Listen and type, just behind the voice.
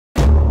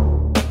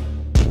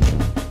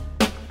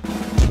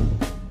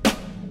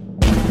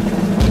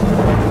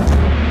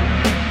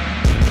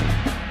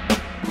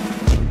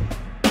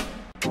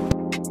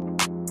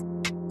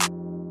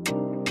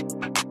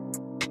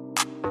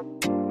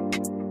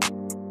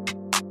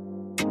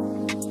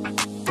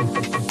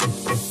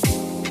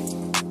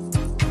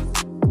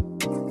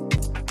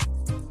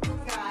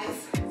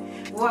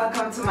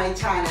to my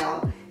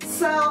channel.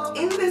 So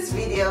in this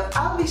video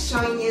I'll be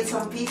showing you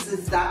some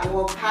pieces that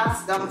were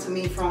passed down to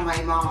me from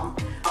my mom.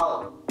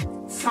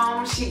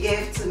 Some she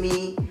gave to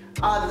me,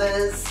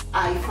 others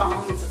I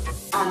found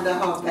under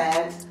her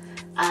bed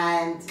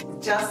and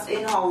just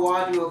in her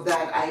wardrobe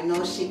that I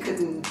know she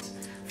couldn't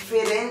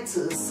fit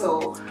into,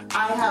 so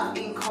I have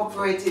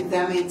incorporated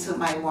them into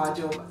my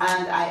wardrobe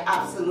and I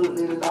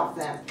absolutely love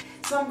them.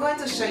 So I'm going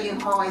to show you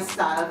how I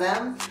style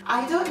them.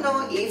 I don't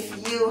know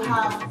if you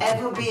have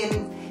ever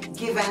been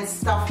given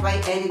stuff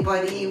by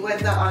anybody,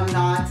 whether or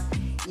not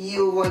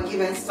you were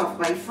given stuff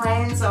by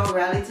friends or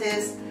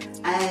relatives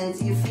and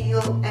you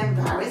feel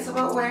embarrassed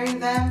about wearing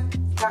them.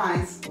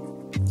 Guys,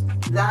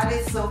 that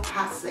is so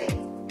passé.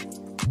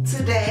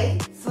 Today,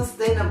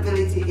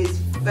 sustainability is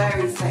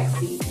very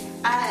sexy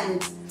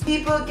and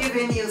people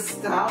giving you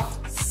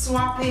stuff,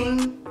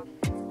 swapping,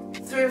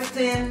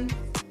 thrifting,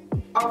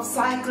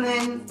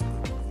 upcycling,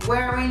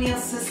 wearing your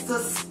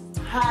sister's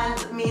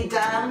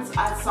hand-me-downs,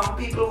 as some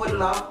people would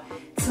love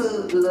to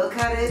look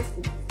at it.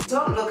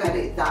 Don't look at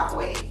it that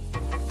way.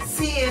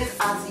 See it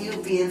as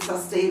you being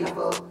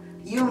sustainable.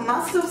 You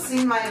must have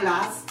seen my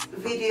last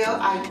video.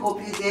 I hope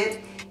you did.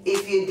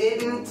 If you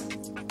didn't,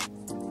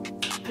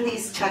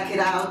 please check it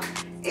out.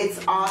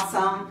 It's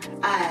awesome,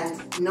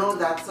 and know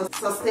that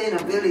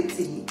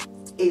sustainability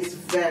is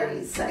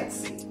very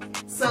sexy.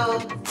 So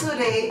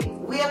today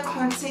we are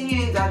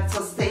continuing that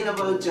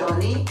sustainable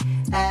journey,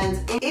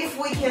 and if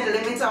we can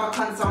limit our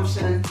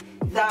consumption,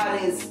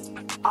 that is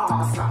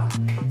awesome.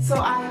 So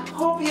I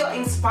hope you're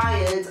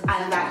inspired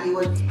and that you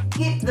would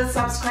hit the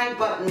subscribe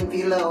button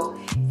below.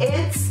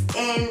 It's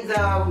in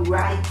the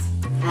right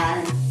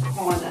hand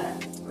corner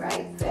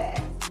right there.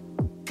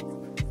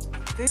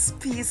 This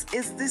piece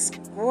is this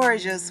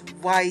gorgeous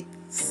white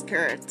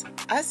skirt.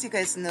 As you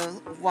guys know,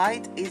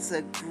 white is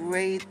a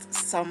great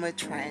summer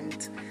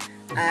trend,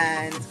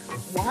 and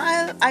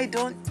while I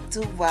don't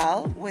do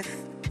well with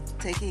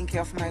taking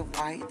care of my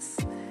whites,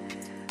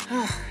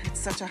 it's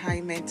such a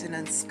high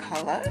maintenance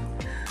color,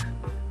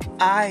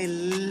 I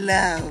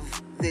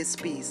love this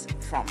piece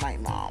from my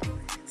mom.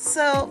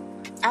 So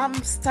I'm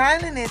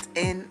styling it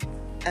in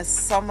a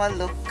summer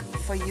look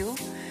for you.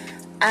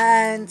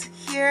 And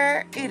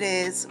here it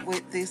is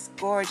with this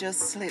gorgeous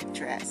slip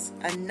dress,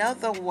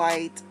 another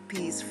white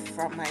piece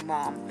from my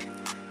mom.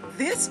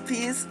 This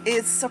piece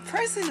is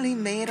surprisingly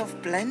made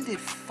of blended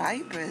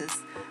fibers.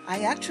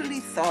 I actually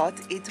thought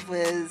it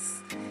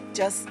was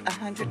just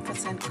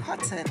 100%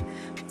 cotton,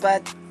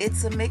 but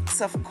it's a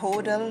mix of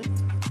caudal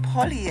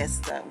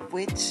polyester,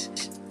 which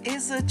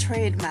is a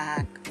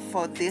trademark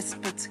for this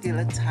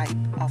particular type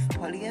of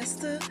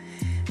polyester.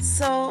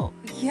 So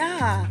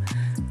yeah,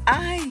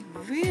 I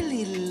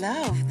really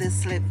love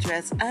this slip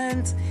dress,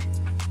 and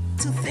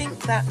to think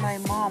that my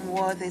mom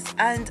wore this,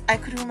 and I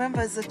could remember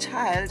as a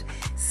child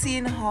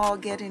seeing her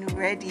getting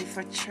ready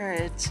for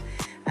church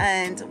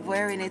and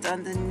wearing it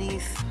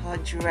underneath her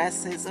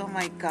dresses. Oh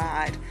my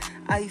God,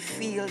 I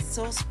feel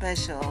so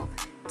special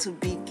to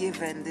be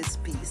given this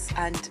piece,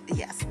 and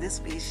yes, this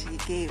piece she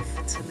gave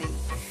to me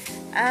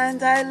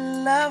and I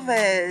love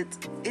it.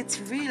 It's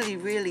really,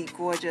 really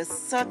gorgeous.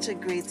 Such a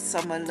great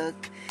summer look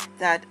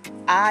that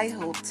I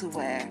hope to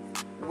wear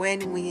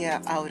when we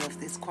are out of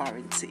this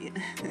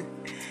quarantine.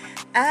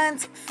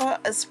 And for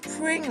a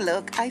spring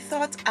look, I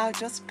thought I'll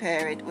just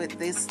pair it with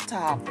this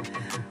top.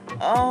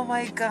 Oh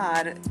my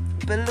God,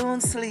 balloon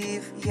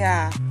sleeve,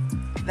 yeah,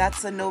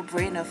 that's a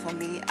no-brainer for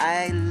me.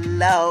 I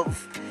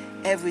love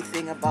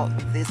everything about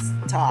this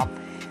top.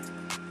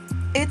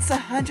 It's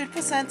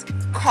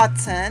 100%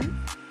 cotton,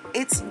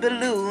 it's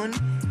balloon,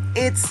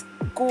 it's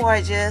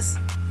gorgeous,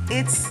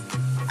 it's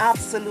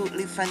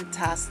absolutely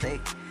fantastic.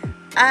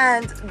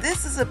 And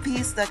this is a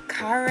piece that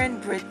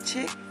Karen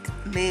Britchick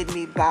made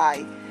me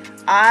buy.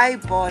 I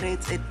bought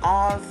it in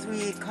all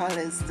three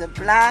colors, the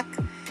black,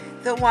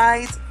 the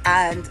white,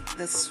 and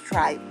the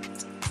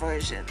striped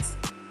versions.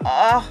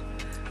 Oh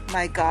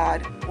my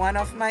God, one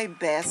of my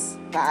best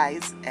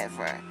buys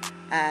ever.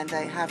 And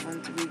I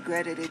haven't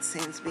regretted it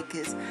since,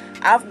 because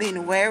I've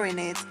been wearing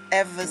it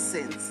ever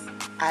since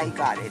I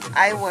got it.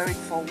 I wear it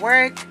for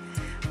work,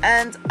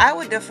 and I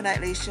would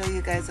definitely show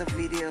you guys a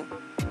video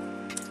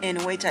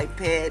in which I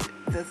paired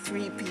the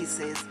three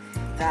pieces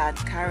that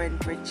Karen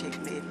Britchick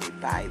made me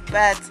buy.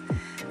 But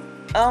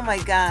oh my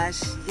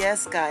gosh,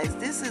 yes guys,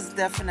 this is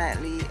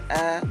definitely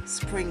a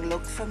spring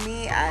look for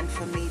me, and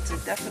for me to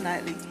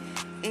definitely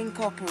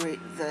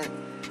incorporate the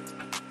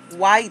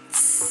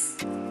whites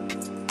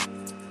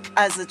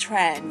as a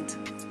trend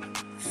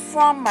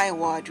from my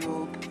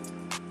wardrobe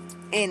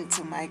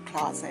into my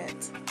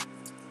closet.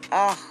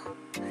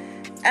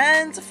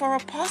 And for a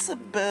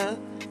possible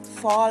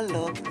fall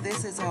look,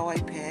 this is how I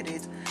paired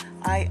it.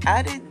 I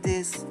added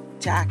this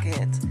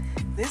jacket.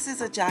 This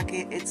is a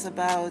jacket, it's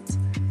about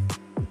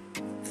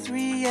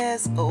 3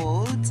 years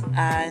old,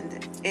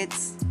 and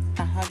it's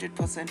 100%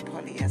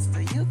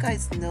 polyester. You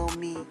guys know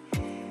me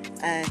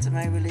and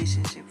my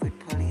relationship with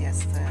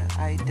polyester.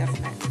 I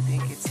definitely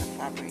think it's a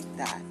fabric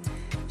that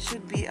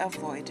should be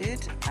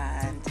avoided,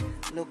 and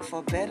look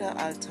for better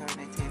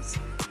alternatives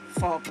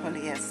for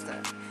polyester.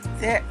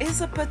 There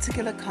is a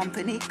particular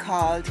company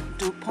called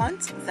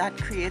DuPont that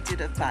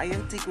created a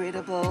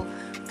biodegradable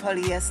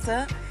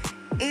polyester.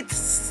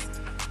 It's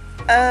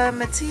a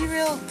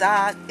material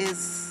that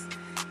is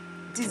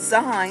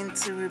designed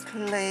to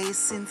replace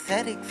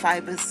synthetic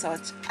fibers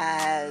such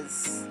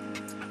as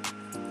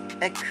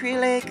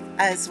acrylic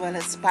as well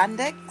as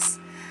spandex.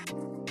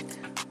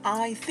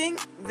 I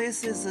think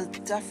this is a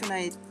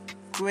definite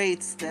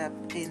great step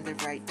in the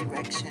right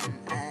direction,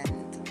 and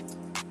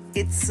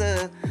it's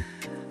a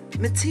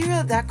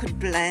material that could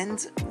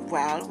blend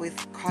well with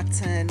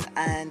cotton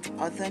and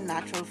other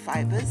natural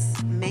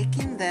fibers,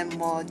 making them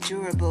more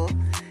durable.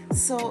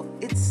 So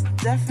it's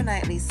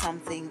definitely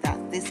something that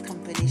this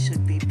company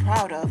should be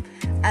proud of,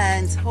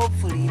 and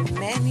hopefully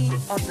many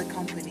other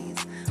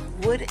companies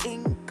would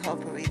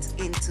incorporate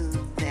into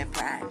their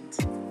brand.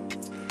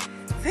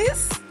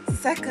 This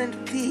second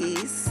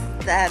piece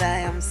that I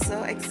am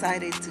so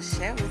excited to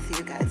share with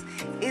you guys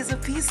is a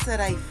piece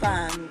that I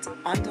found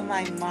under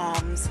my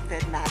mom's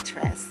bed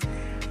mattress,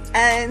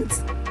 and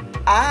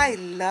I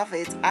love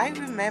it. I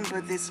remember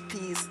this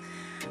piece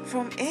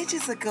from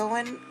ages ago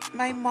when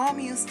my mom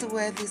used to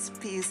wear this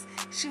piece.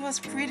 She was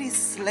pretty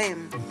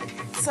slim,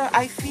 so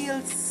I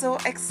feel so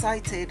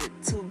excited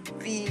to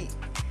be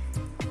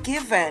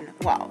given,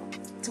 well,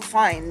 to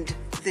find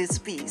this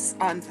piece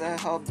under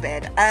her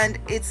bed, and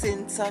it's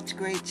in such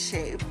great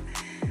shape.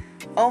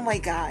 Oh my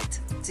god,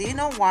 do you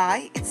know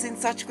why it's in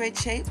such great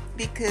shape?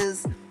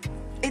 Because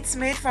it's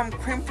made from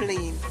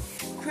crimpline.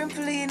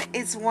 Crimpline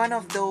is one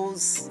of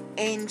those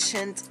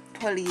ancient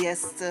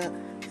polyester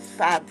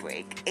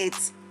fabric.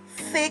 It's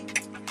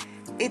thick,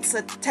 it's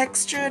a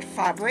textured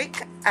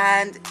fabric,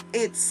 and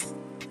it's,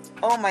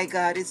 oh my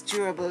god, it's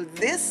durable.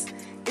 This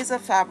is a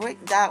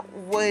fabric that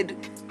would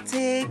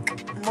take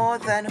more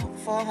than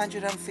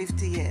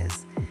 450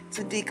 years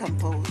to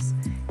decompose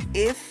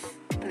if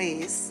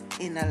placed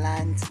in a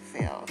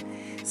landfill.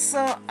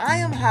 So I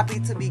am happy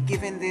to be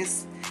giving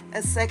this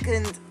a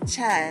second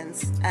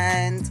chance,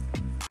 and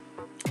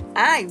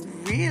I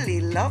really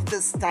love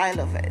the style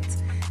of it.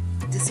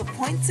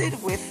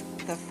 Disappointed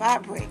with the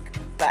fabric,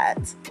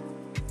 but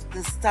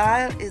the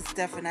style is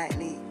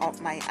definitely up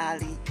my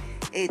alley.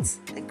 It's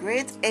a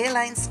great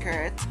A-line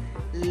skirt.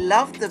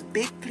 Love the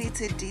big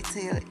pleated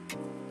detail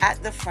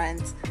at the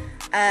front,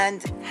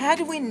 and had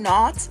we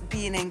not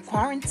been in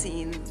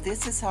quarantine,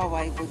 this is how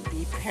I would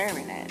be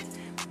pairing it.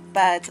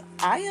 But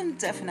I am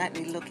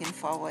definitely looking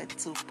forward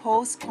to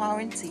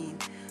post-quarantine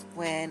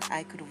when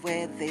I could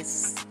wear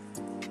this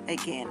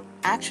again.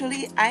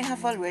 Actually, I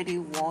have already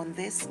worn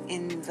this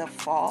in the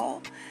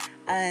fall,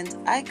 and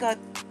I got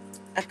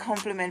a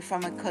compliment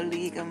from a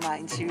colleague of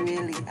mine. She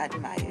really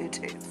admired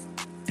it.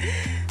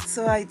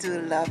 So I do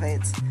love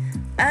it.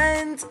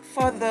 And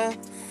for the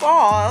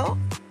fall,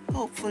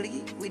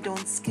 hopefully we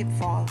don't skip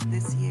fall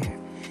this year,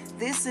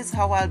 this is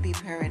how I'll be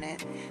pairing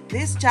it.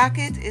 This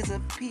jacket is a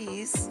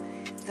piece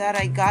that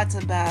I got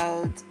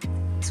about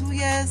 2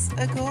 years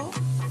ago,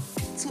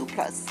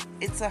 2+.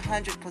 It's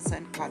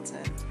 100%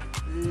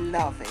 cotton.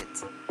 Love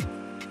it.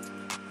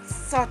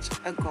 Such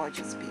a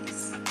gorgeous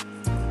piece.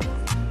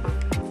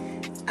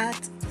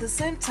 At the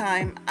same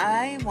time,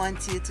 I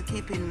want you to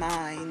keep in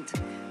mind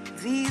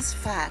these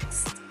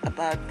facts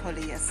about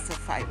polyester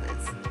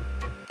fibers.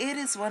 It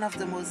is one of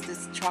the most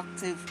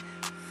destructive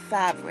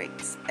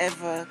fabrics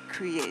ever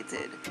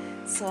created.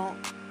 So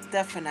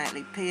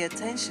definitely pay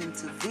attention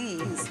to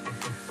these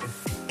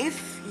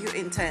if you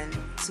intend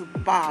to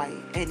buy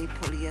any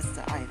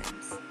polyester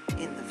items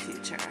in the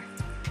future.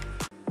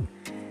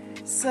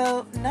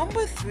 So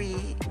number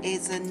 3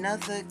 is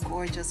another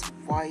gorgeous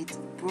white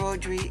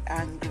broderie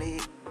angle.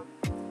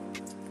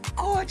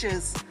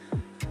 Gorgeous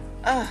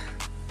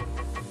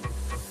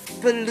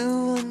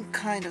balloon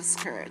kind of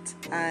skirt,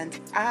 and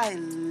I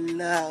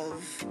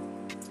love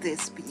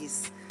this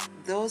piece.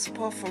 Those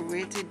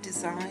perforated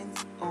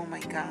designs, oh my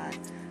god,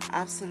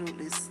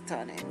 absolutely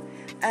stunning.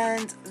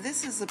 And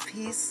this is a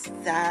piece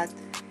that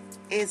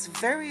is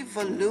very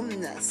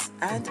voluminous,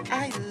 and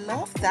I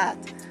love that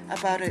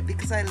about it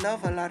because I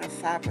love a lot of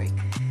fabric,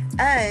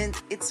 and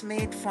it's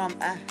made from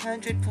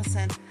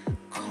 100%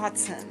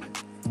 cotton,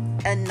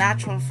 a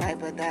natural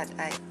fiber that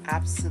I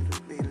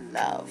absolutely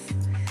love.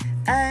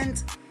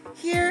 And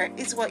here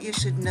is what you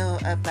should know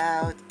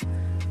about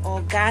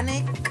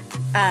organic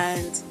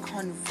and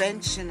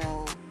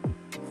conventional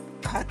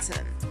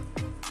cotton.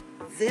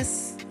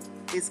 This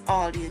is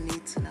all you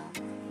need to know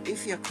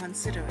if you're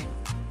considering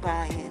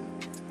buying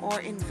or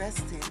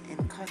investing in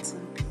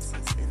cotton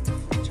pieces in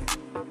the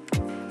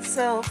future.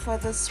 So for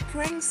the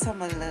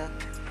spring-summer look,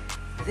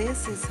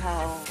 this is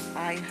how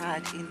I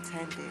had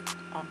intended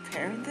on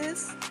pairing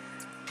this,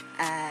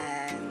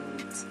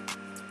 and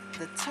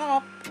the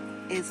top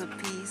is a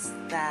piece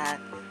that,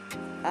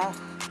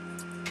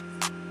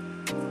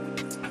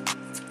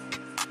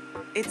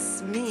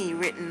 it's me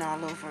written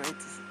all over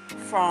it.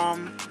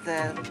 From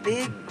the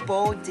big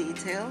bold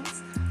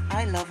details,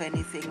 I love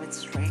anything with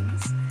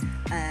strings,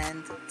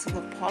 and to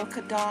the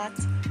polka dot,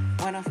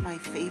 one of my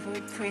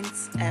favorite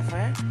prints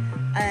ever,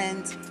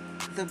 and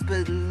the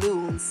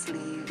balloon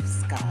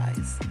sleeves,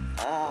 guys.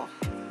 Oh,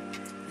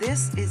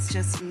 this is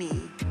just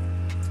me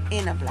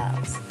in a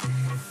blouse.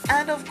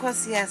 And of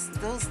course, yes,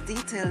 those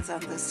details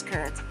on the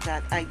skirt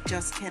that I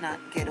just cannot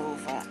get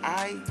over.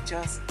 I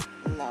just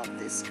love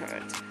this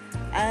skirt.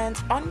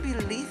 And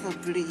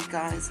unbelievably,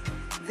 guys,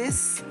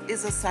 this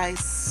is a size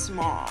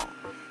small.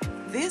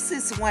 This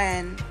is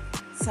when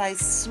size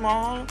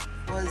small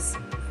was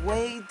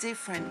way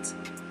different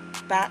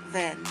back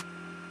then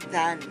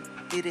than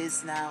it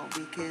is now,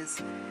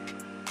 because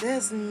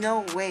there's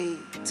no way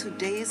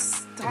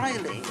today's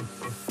styling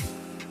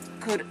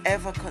could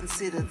ever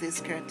consider this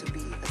skirt to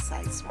be a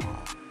size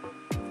small.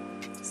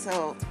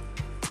 So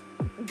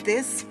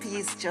this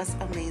piece just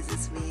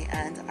amazes me,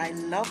 and I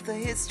love the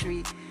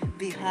history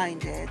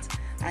behind it.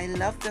 I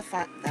love the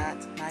fact that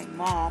my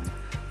mom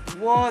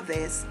wore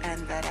this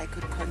and that I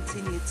could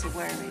continue to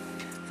wear it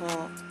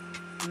for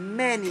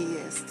many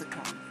years to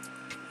come.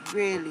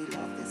 Really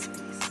love this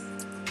piece.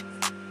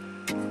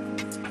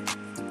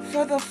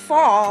 For the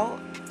fall,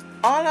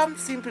 all I'm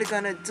simply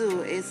gonna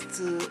do is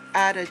to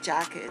add a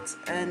jacket,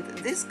 and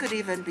this could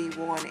even be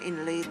worn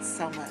in late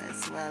summer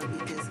as well,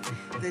 because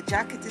the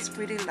jacket is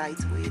pretty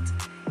lightweight.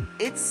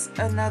 It's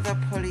another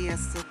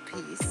polyester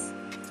piece,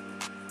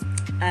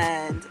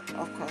 and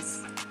of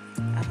course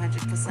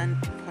 100%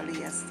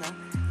 polyester,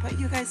 but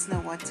you guys know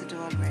what to do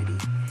already.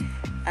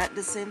 At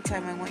the same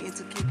time, I want you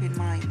to keep in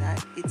mind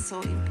that it's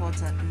so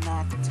important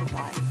not to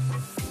buy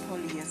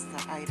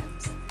polyester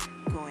items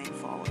going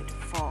forward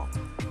for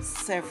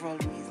several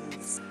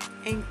reasons,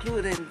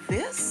 including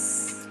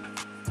this,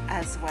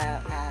 as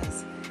well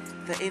as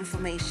the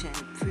information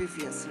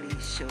previously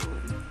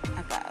shown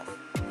above.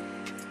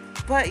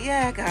 But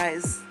yeah,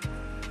 guys,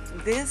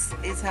 this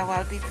is how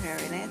I'll be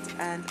pairing it,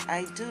 and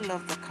I do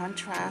love the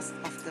contrast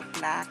of the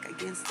black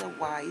against the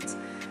white.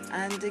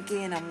 And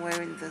again, I'm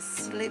wearing the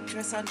slip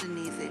dress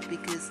underneath it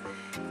because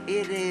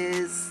it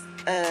is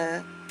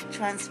a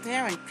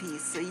transparent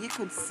piece, so you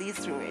could see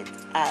through it,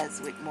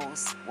 as with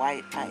most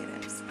white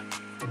items.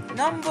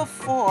 Number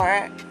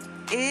 4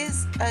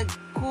 is a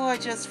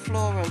gorgeous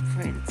floral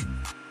print,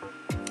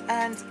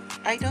 and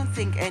I don't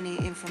think any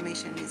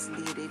information is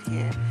needed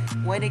here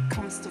when it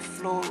comes to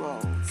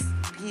florals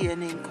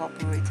being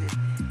incorporated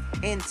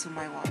into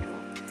my wardrobe.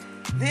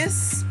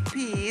 This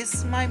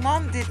piece, my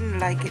mom didn't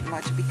like it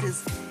much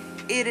because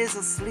it is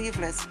a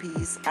sleeveless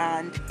piece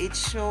and it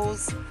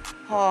shows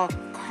her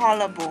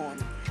collarbone,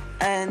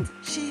 and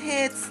she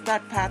hates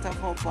that part of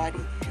her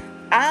body.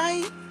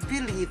 I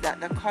believe that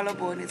the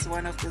collarbone is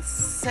one of the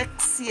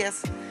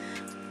sexiest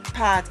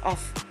part of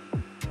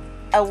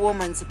a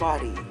woman's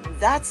body.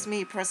 That's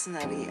me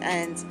personally,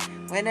 and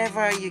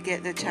whenever you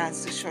get the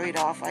chance to show it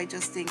off, I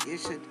just think you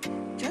should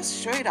just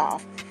show it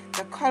off.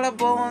 The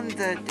collarbone,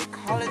 the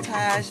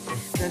décolletage,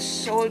 the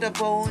shoulder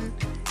bone,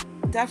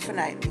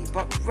 definitely.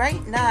 But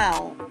right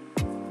now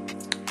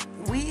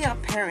we are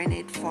pairing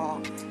it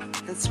for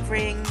the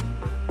spring,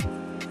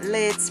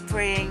 late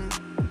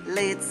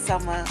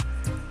summer,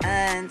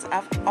 and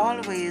I've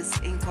always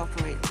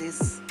incorporated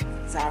this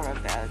Zara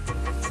belt.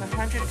 It's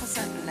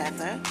 100%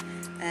 leather,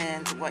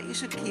 and what you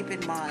should keep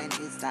in mind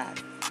is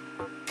that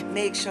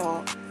make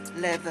sure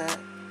leather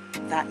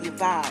that you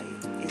buy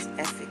is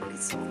ethically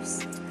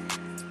sourced.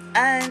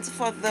 And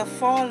for the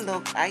fall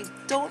look, I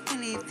don't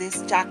believe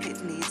this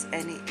jacket needs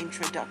any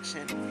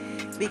introduction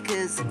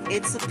because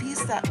it's a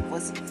piece that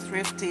was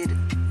thrifted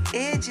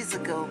ages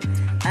ago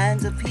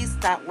and a piece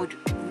that would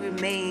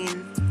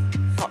remain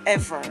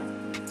forever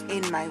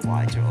in my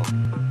wardrobe.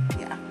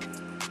 Yeah,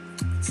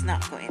 it's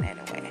not going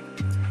anywhere.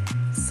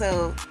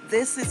 So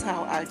this is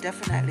how I'll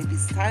definitely be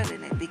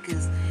styling it,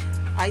 because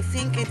I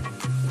think it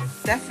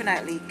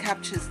definitely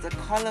captures the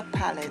color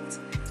palette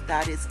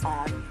that is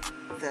on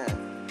the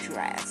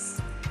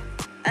dress.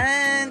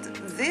 And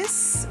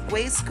this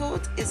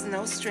waistcoat is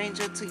no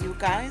stranger to you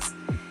guys.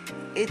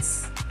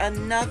 It's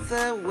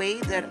another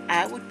way that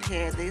I would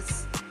pair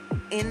this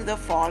in the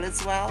fall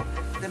as well.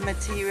 The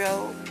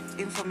material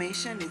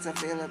information is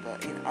available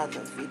in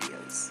other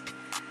videos.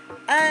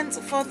 And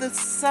for the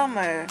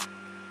summer,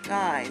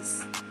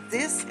 guys,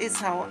 this is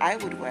how I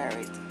would wear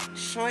it,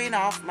 showing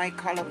off my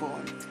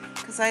collarbone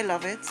because I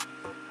love it.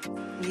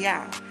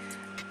 Yeah,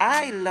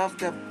 I love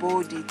the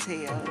bow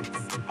details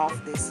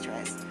of this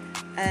dress,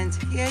 and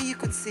here you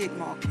could see it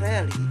more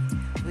clearly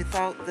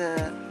without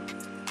the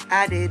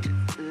added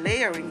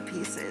layering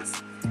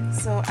pieces.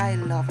 So I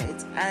love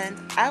it, and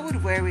I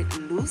would wear it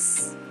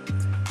loose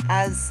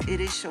as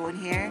it is shown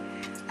here,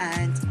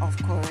 and of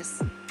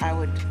course I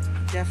would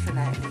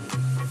definitely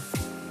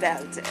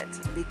belt it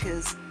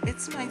because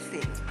it's my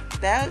thing.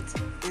 Belt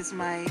is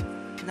my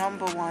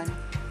 #1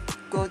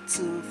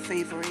 go-to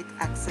favorite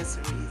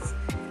accessories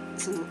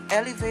to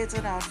elevate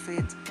an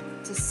outfit,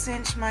 to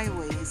cinch my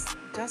waist,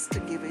 just to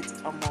give it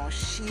a more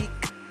chic,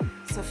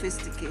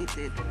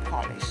 sophisticated,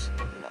 polished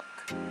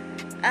look.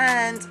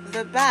 And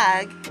the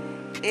bag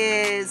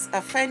is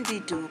a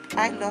Fendi dupe.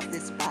 I love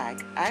this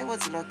bag. I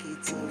was lucky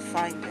to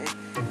find it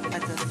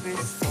at a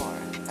thrift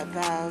store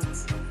about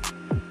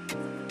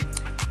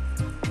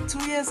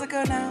 2 years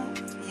ago now.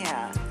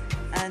 Yeah,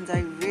 and I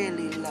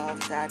really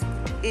love that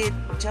it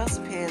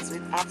just pairs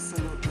with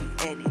absolutely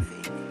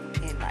anything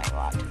in my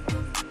wardrobe.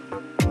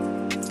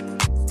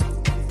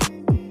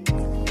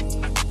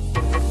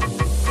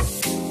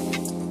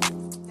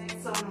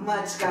 Thanks so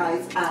much,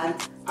 guys, and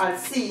I'll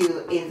see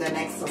you in the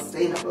next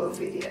sustainable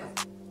video.